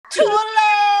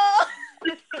Chula!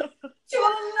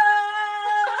 Chula!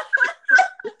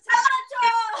 Tacho!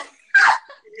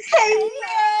 Hey,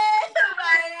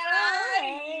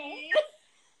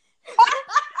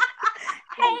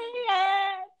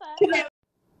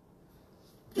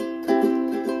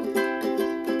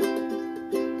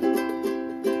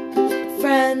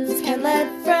 Friends can let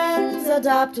friends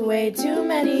adopt way too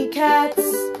many cats.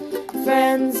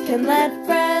 Friends can let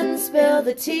friends spill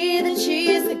the tea, the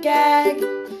cheese, the gag.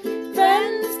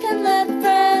 Friends can let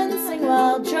friends sing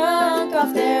while drunk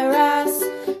off their ass.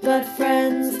 But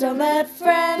friends don't let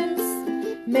friends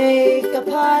make a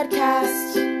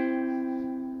podcast.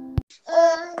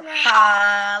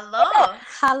 Hello.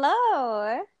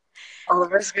 Hello.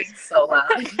 Oliver's being so loud.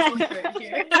 Right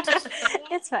here.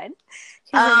 It's fine.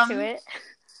 He's into it.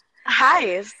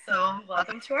 Hi. So,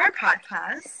 welcome to our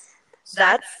podcast.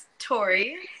 That's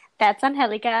Tori. That's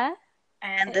Angelica.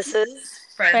 And this is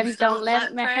Friends Don't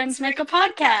Let My Friends Make a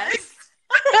Podcast.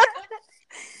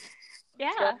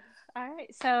 Yeah. All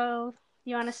right. So,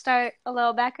 you want to start a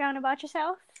little background about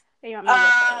yourself? Or you want me to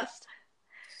go first?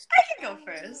 I can go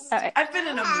first. All right. I've been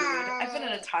in a mood. I've been in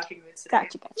a talking mood today.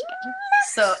 Gotcha.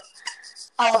 So,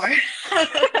 Oliver.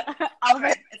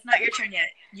 Oliver, it's not your turn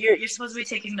yet. You're supposed to be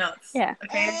taking notes. Yeah.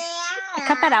 Okay?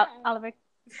 Cut that out, Oliver.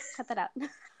 Cut that out.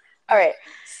 All right.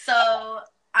 So,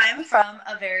 I'm from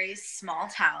a very small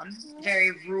town,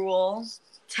 very rural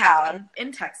town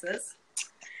in Texas.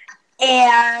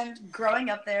 And growing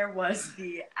up there was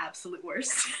the absolute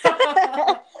worst. You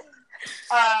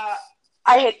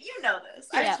know this.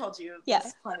 I've told you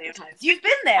this plenty of times. You've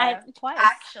been there. Twice.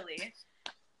 Actually.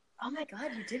 Oh my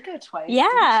God, you did go twice. Yeah.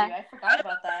 Didn't you? I forgot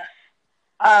about that.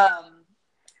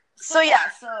 So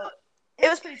it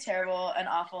was pretty terrible and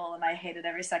awful, and I hated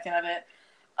every second of it.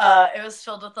 It was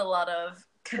filled with a lot of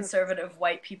conservative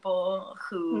white people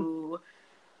who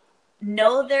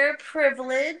know their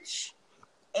privilege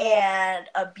and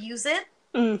abuse it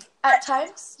at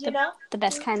times, you know? The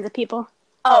best kinds of people.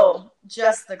 Oh,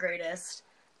 just the greatest.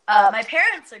 My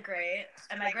parents are great,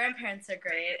 and my grandparents are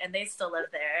great, and they still live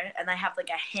there, and I have like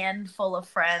a handful of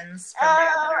friends from there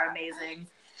that are amazing.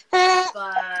 But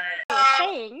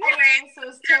anyway, so it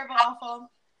was terrible, awful.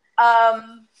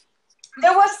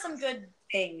 There was some good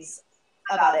things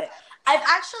about it. I've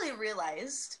actually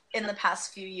realized in the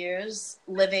past few years,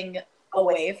 living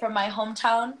away from my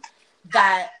hometown,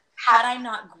 that had I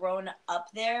not grown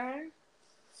up there,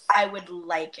 I would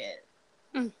like it.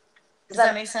 Does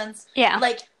that make sense? Yeah.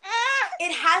 Like,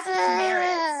 it has its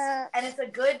merits, and it's a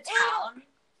good town.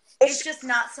 It's just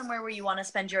not somewhere where you want to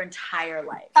spend your entire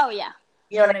life. Oh, yeah.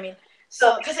 You know what I mean?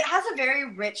 So, because it has a very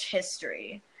rich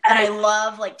history, and I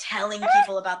love, like, telling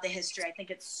people about the history. I think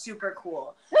it's super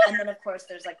cool. And then, of course,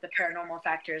 there's, like, the paranormal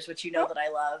factors, which you know that I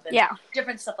love, and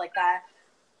different stuff like that.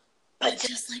 But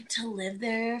just, like, to live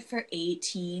there for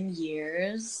 18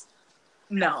 years...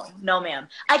 No, ma'am.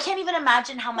 I can't even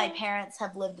imagine how my parents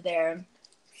have lived there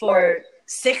for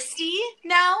 60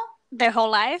 now. Their whole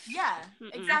life? Yeah,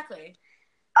 exactly.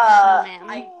 Oh,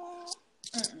 man.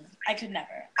 I could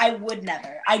never. I would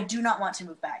never. I do not want to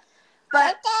move back.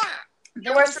 But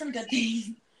there were some good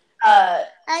things.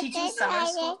 Teaching summer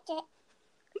school.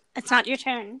 It's not your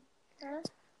turn.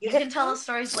 You can tell us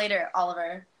stories later,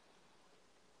 Oliver.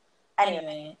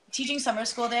 Anyway, teaching summer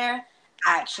school there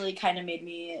actually kind of made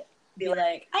me be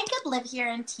like, I could live here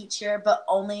and teach here, but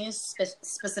only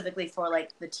specifically for,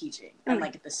 like, the teaching and,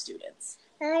 like, the students.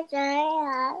 You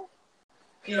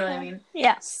know what I mean?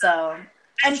 Yeah. So,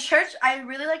 and church, I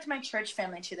really liked my church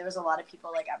family, too. There was a lot of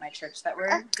people, like, at my church that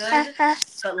were good,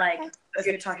 but, like, if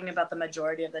you're talking about the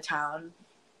majority of the town,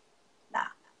 nah,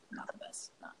 not the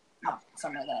best. Not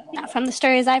somewhere that I know. Not from the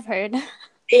stories I've heard.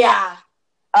 Yeah.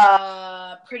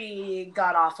 Pretty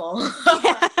god-awful.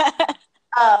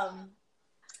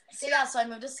 So I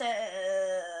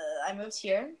moved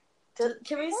here.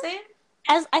 Can we say it?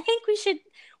 As I think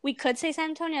we could say San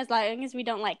Antonio as long as we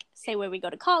don't like say where we go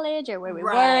to college or where we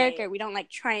work, or we don't like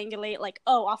triangulate like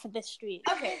off of this street.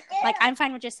 Okay. Like I'm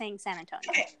fine with just saying San Antonio.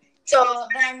 Okay. So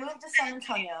then I moved to San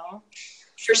Antonio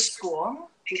for school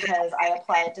because I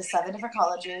applied to 7 different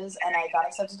colleges and I got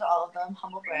accepted to all of them.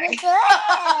 Humble brag.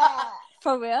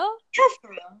 For real? Yeah,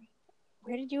 for real.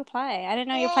 Where did you apply? I didn't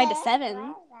know you applied to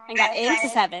 7 and got into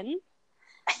 7.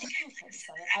 I think I applied to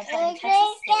 7. I applied to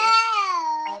Texas State.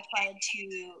 I applied to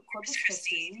Corpus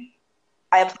Christi.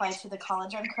 I applied to the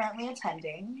college I'm currently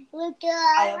attending.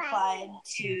 I applied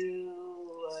to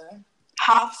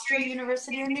Hofstra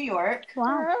University in New York.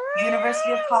 Wow.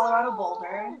 University of Colorado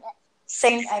Boulder.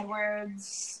 St.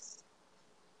 Edward's.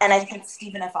 And I think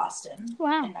Stephen F. Austin.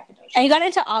 Wow. In Nacogdoches. And you got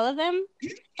into all of them?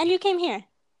 And you came here?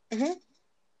 Mm-hmm.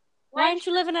 Why aren't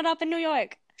you living it up in New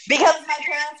York? Because my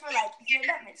parents were like, you're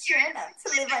not mature enough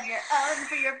to live on your own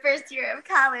for your first year of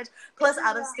college. Plus,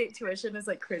 out-of-state tuition is,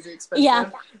 like, crazy expensive. Yeah.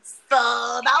 So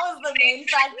that was the main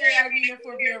factor, I mean, if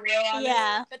we're being real honest.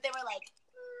 Yeah. But they were like,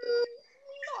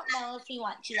 we don't know if we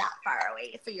want you that far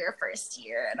away for your first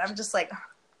year. And I'm just like,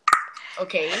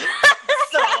 okay.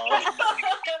 So...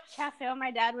 Cafe, my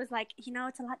dad was like,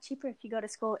 it's a lot cheaper if you go to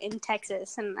school in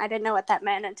Texas. And I didn't know what that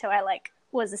meant until I,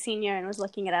 was a senior and was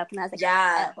looking it up, and I was like,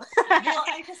 yeah. Oh. Well,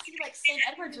 I just see, St.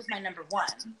 Edward's was my number one,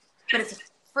 but it's a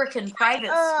freaking private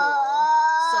school,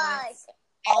 so it's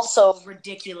also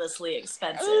ridiculously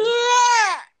expensive.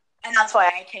 And that's why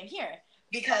I came here,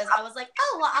 because I was like,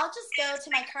 oh, well, I'll just go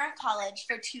to my current college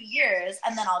for 2 years,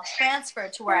 and then I'll transfer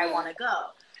to where I want to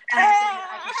go. And I figured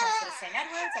I could transfer to St.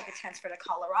 Edward's, I could transfer to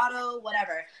Colorado,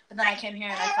 whatever. But then I came here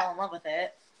and I fell in love with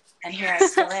it. And here I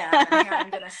still am. And here I'm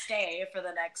going to stay for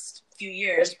the next few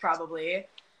years, probably.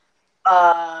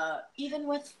 Even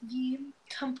with the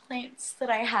complaints that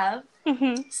I have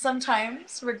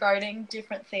sometimes regarding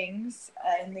different things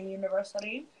in the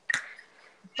university.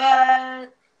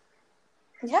 But,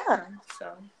 yeah.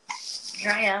 So,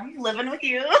 here I am, living with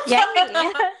you. Yeah.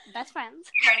 Best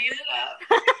friends. Partying it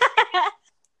up.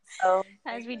 So,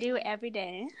 as we do every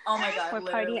day. Oh my God, we're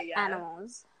party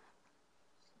animals.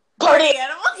 Party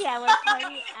animals? Yeah, we're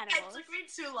party animals. It took me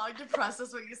too long to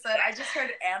process what you said. I just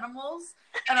heard animals,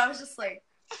 and I was just like,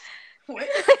 what?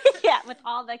 Yeah, with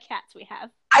all the cats we have.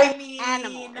 I mean,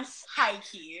 animals. High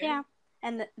key. Yeah,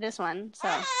 and this one, so.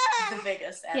 The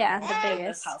biggest animal yeah, the biggest. in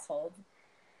this household.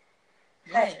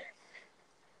 Right.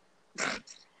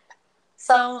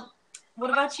 So, what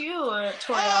about you,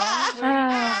 Toriel?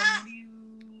 Where do you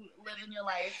live in your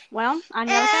life? Well, on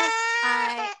your side,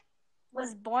 I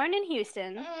was born in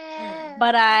Houston,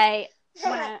 but I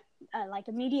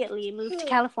immediately moved to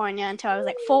California until I was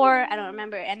 4. I don't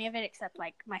remember any of it except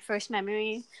my first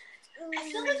memory. I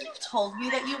feel like you've told me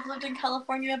that you've lived in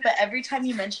California, but every time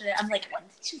you mention it, I'm like, when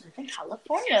did you live in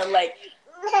California?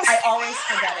 I always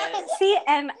forget it. See,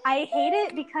 and I hate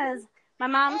it because my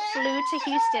mom flew to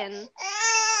Houston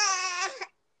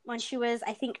when she was,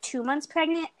 I think, 2 months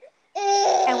pregnant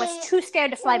and was too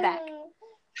scared to fly back.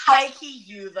 High-key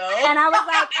you, though. And I was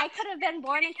like, I could have been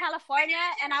born in California,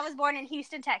 and I was born in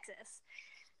Houston, Texas.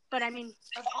 But, I mean,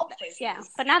 of all places. Yeah.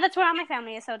 But now that's where all my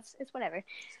family is, so it's whatever.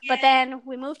 Yeah. But then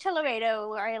we moved to Laredo,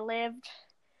 where I lived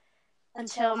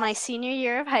until my senior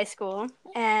year of high school.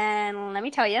 And let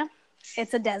me tell you,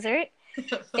 it's a desert.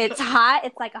 It's hot.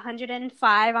 It's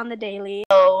 105 on the daily.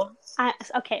 Oh.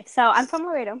 Okay, so I'm from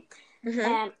Laredo,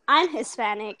 and I'm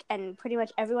Hispanic, and pretty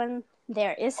much everyone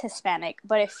there is Hispanic.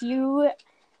 But if you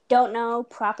don't know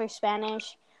proper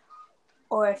Spanish,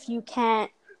 or if you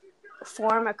can't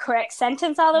form a correct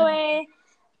sentence all the way,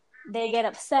 they get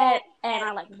upset and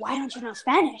are like, why don't you know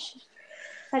Spanish?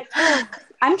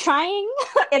 I'm trying.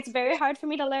 It's very hard for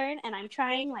me to learn, and I'm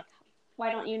trying.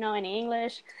 Why don't you know any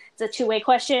English? It's a two-way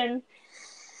question.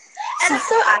 And it's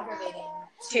so aggravating,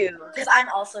 too, because I'm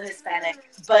also Hispanic,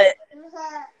 but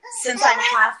since I'm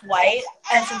half white,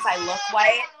 and since I look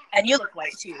white, and you look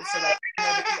white, too, so that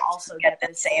you also get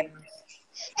the same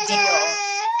deal.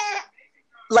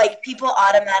 People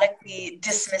automatically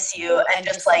dismiss you and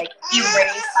just, erase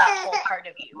that whole part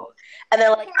of you. And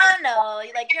they're like, oh, no,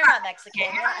 you're not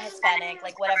Mexican, you're not Hispanic,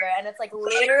 whatever. And it's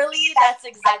literally, that's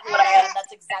exactly what I am.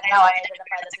 That's exactly how I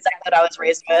identify. That's exactly what I was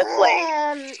raised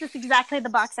with. That's exactly the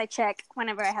box I check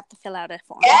whenever I have to fill out a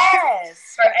form.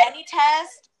 Yes! For any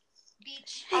test,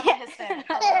 beach, I'm a Hispanic.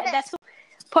 That's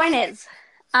point is,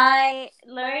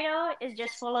 Laredo is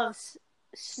just full of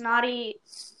snotty...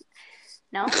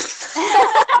 No?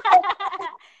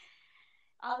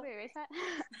 Oliver, erase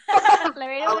that?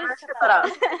 Laredo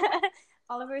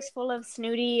Oliver is full of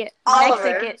snooty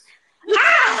Mexican...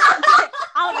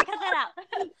 Oliver, cut that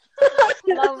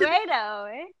out. Laredo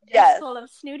is full of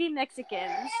snooty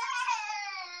Mexicans.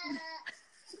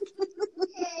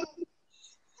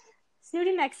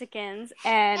 Snooty Mexicans,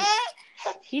 and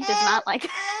he does not like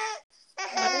it.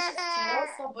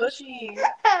 That's so bushy.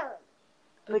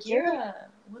 Bagheera,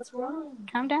 what's wrong?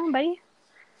 Calm down, buddy.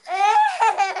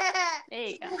 There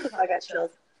you go. I got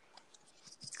chills.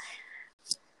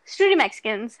 Snooty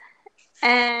Mexicans,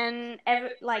 and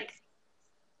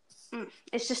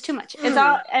it's just too much. It's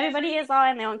all, everybody is all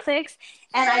in their own cliques,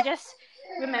 and I just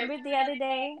remembered the other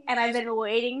day, and I've been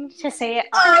waiting to say it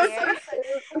on air.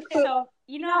 So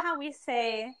you know how we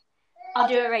say, "I'll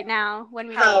do it right now" when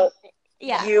we meet.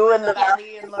 Yeah. You in the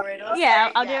Valley in Laredo.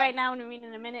 Yeah, I'll do it right now when we meet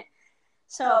in a minute.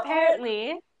 So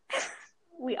apparently,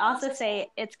 we also say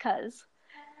it's 'cause.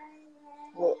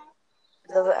 Well,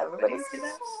 Doesn't everybody say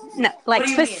that? No, like, what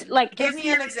do you mean? like, give me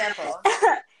an example.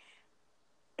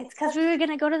 It's because we were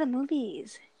gonna go to the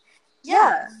movies.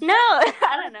 Yeah. No,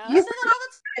 I don't know. You say that all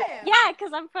the time. Yeah,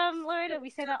 because I'm from Florida. We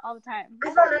say that all the time. I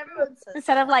thought everyone says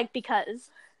Instead that. of like because.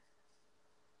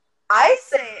 I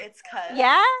say it's cuz.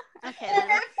 Yeah? Okay. And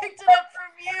Then. I picked it up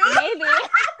from you. Maybe.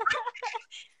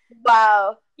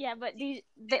 Wow. Yeah, but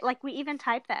like we even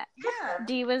typed that. Yeah.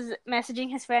 D was messaging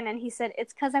his friend and he said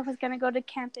it's because I was gonna go to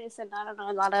campus and I don't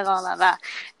know, la la la la la.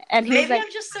 And he Maybe was like,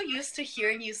 I'm just so used to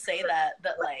hearing you say that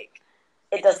like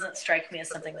It doesn't strike me as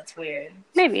something that's weird.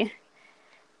 maybe.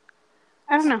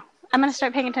 I don't know. I'm gonna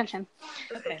start paying attention.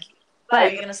 Okay. But are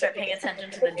you gonna start paying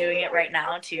attention to the doing it right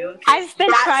now too? I've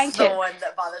been trying That's the to. one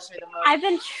that bothers me the most. I've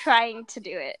been trying to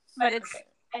do it, but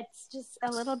it's just a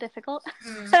little difficult.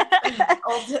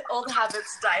 Old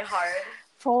habits die hard.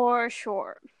 For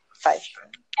sure. five.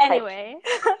 Anyway,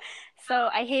 so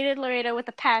I hated Laredo with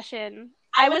a passion.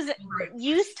 I was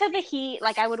used to the heat.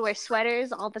 Like, I would wear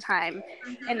sweaters all the time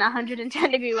in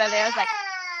 110-degree weather. I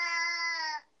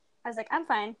was like, I'm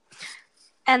fine.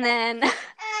 And then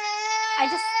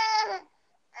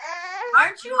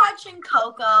Aren't you watching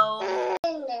Coco?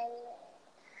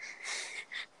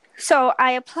 So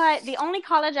I applied. The only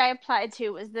college I applied to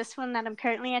was this one that I'm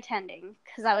currently attending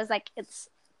because I was like, it's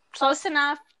close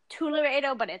enough to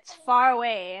Laredo, but it's far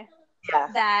away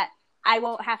that I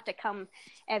won't have to come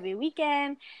every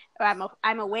weekend, or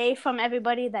I'm away from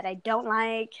everybody that I don't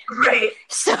like. Right.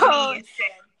 So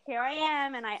here I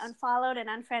am, and I unfollowed and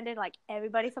unfriended like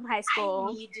everybody from high school.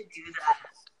 I need to do that.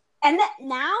 And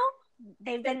now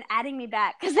they've been adding me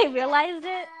back because they realized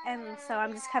it, and so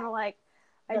I'm just kind of like,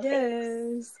 I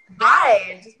guess.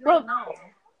 Why? Just Well, no.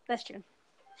 That's true.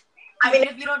 I mean,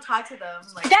 if you don't talk to them,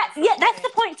 like that's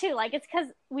the point too. Like, it's because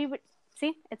we would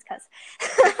see. It's because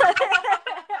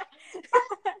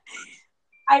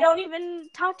I don't even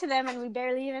talk to them, and we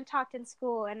barely even talked in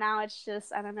school. And now it's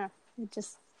just, I don't know. I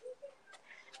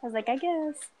was like, I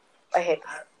guess. I hate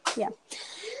that. Yeah.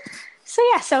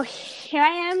 So here I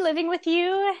am living with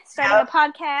you, starting a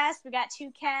podcast. We got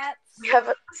 2 cats. We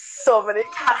have so many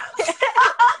cats.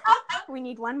 We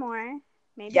need one more,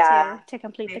 maybe 2, to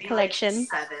complete the maybe collection.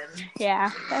 Like 7. Yeah,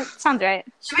 that sounds right.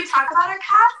 Should we talk about our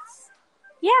cats?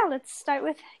 Yeah, let's start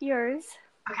with yours.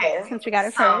 Okay. Since we got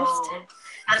her first.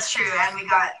 That's true, and we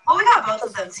got both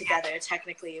of them together,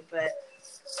 technically, but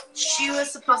she was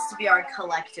supposed to be our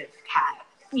collective cat.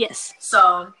 Yes.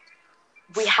 So,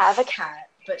 we have a cat,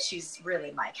 but she's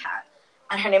really my cat.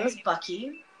 And her name is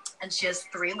Bucky, and she has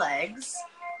 3 legs.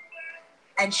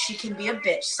 And she can be a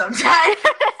bitch sometimes.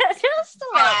 Just a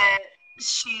little but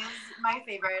she's my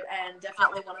favorite and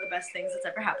definitely one of the best things that's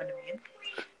ever happened to me.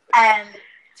 And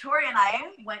Tori and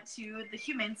I went to the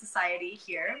Humane Society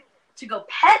here to go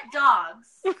pet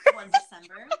dogs one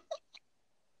December.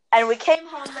 And we came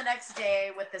home the next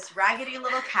day with this raggedy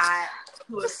little cat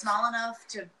who was small enough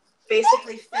to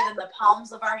basically fit in the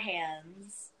palms of our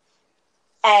hands.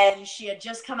 And she had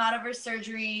just come out of her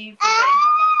surgery for getting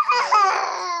her leg removed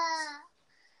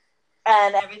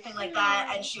and everything like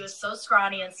that. And she was so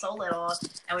scrawny and so little,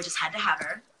 and we just had to have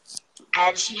her.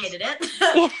 And she hated it.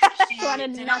 Yeah, she wanted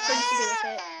nothing to do with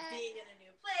it. Being in a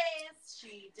new place.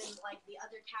 She didn't like the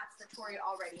other cats that Tori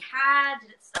already had. Did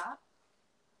it stop?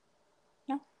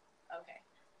 No.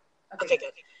 Okay,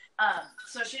 good.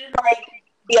 So she didn't like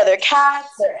the other cats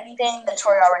or anything that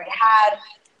Tori already had.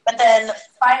 But then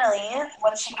finally,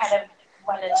 when she kind of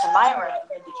went into my room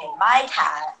and became my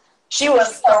cat, she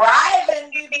was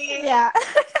thriving, baby. Yeah.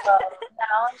 So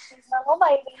now she's my little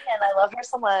baby, and I love her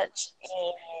so much,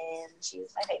 and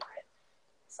she's my favorite.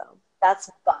 So that's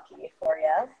Bucky for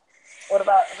you. What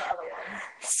about the other one?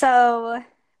 So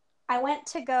I went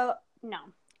to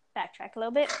backtrack a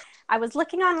little bit. I was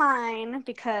looking online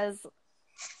because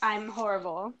I'm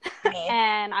horrible.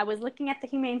 And I was looking at the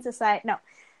Humane Society,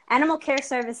 Animal Care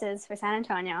Services for San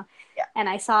Antonio. Yeah. And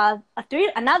I saw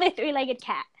another 3-legged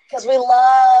cat. Because we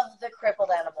love the crippled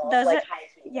animals.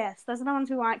 Yes, those are the ones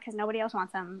we want because nobody else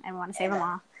wants them, and we want to save them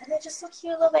all. And they're just so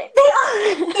cute, little baby. They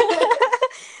are.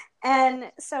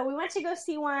 And so we went to go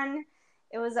see one.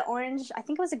 It was an orange. I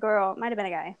think it was a girl. It might have been a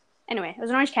guy. Anyway, it was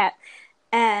an orange cat.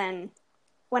 And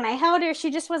when I held her,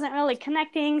 she just wasn't really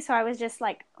connecting, so I was just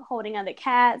like holding other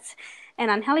cats.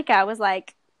 And Angelica was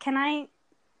like, "Can I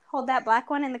hold that black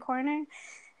one in the corner?"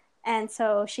 And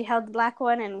so she held the black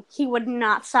one, and he would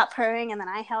not stop purring. And then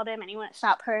I held him, and he wouldn't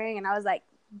stop purring. And I was like,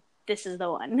 this is the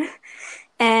one.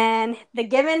 And the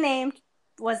given name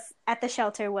at the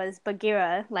shelter was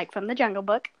Bagheera, like from the Jungle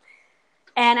Book.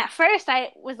 And at first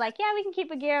I was like, yeah, we can keep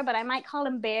Bagheera, but I might call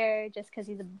him Bear just because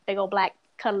he's a big old black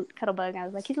Cuttlebug. I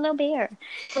was like, he's a little bear.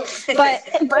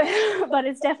 but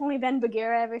it's definitely been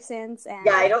Bagheera ever since. And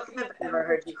yeah, I don't think I've ever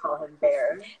heard you call him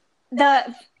Bear.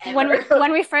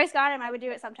 When we first got him, I would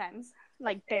do it sometimes,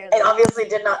 like barely. It obviously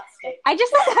did not stick. I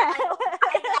just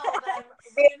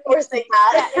reinforcing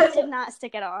that. Yeah, it did not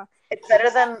stick at all. It's better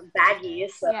than Baggy.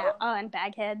 So. Yeah. Oh, and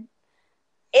Baghead.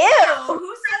 Ew!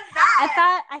 Who said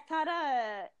that? I thought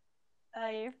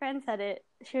your friend said it.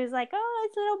 She was like, "Oh,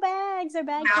 it's little bags or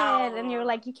Baghead," and you were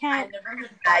like, "You can't." I never heard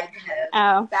Baghead.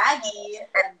 Oh. Baggy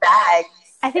and bags.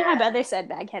 I think my brother said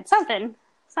Baghead. Something.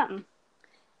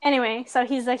 Anyway, so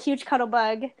he's a huge cuddle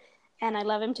bug, and I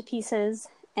love him to pieces.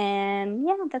 And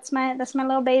yeah, that's my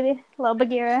little baby, little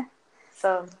Bagheera.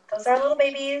 So those are our little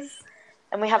babies,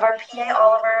 and we have our PA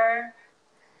Oliver.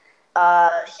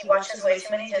 He watches way too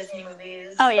many Disney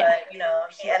movies. Oh yeah.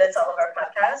 But he edits all of our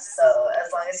podcasts. So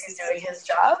as long as he's doing his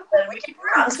job, then we keep him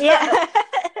around. Yeah.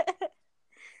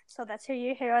 So that's who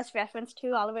you hear us reference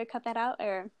to. Oliver, cut that out,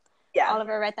 or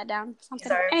Oliver, write that down. Something.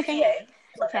 He's our Anything.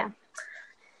 PA. Yeah.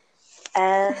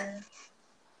 And I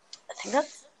think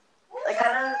that's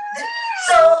kind of.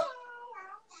 So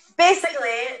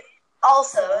basically,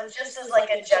 also, just as like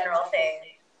a general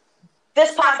thing,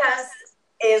 this podcast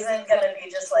isn't going to be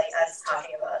just like us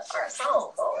talking about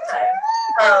ourselves all the time.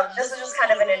 This is just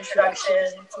kind of an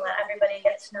introduction to let everybody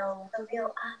get to know the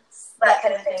real us, that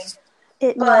kind of thing.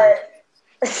 But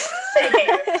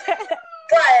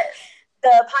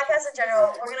the podcast in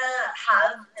general, we're going to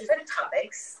have different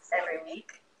topics every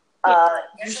week.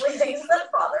 Usually things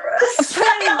that bother us.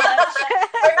 Pretty much.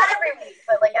 Or not every week,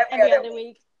 but like every other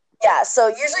week. Yeah, so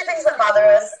usually things that bother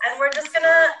us, and we're just going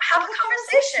to have a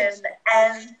conversation,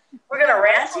 and we're going to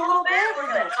rant a little bit, we're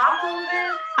going to talk a little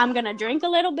bit. I'm going to drink a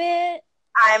little bit.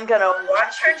 I'm going to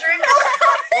watch her drink a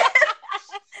little bit.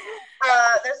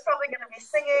 There's probably going to be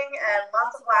singing, and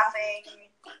lots of laughing,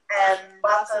 and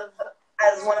lots of,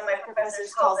 as one of my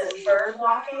professors calls it, bird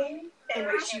walking, in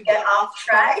which you get off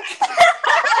track.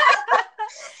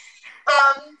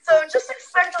 So just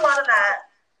expect a lot of that.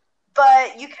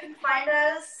 But you can find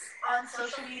us on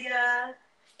social media.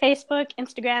 Facebook,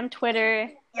 Instagram, Twitter.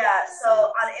 Yeah,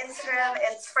 so on Instagram,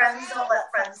 it's Friends Don't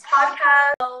Let Friends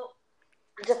Podcast. So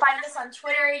to find us on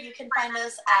Twitter, you can find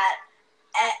us at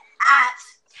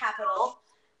capital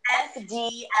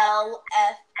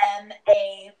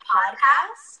FDLFMA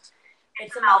Podcast.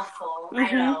 It's a mouthful, I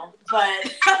know,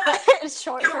 but it's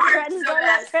short for Friends Don't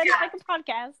Let Friends Make a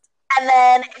Podcast. And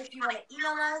then if you want to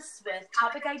email us with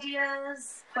topic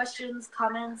ideas, questions,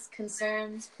 comments,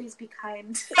 concerns, please be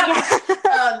kind.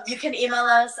 You can email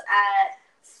us at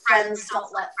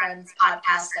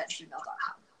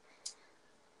friendsdon'tletfriendspodcast@gmail.com.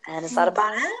 And is that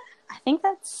about it? I think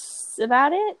that's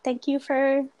about it. Thank you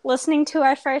for listening to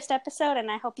our first episode, and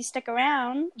I hope you stick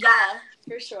around. Yeah,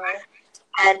 for sure.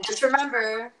 And just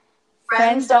remember,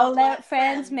 friends don't let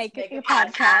friends make a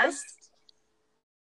podcast.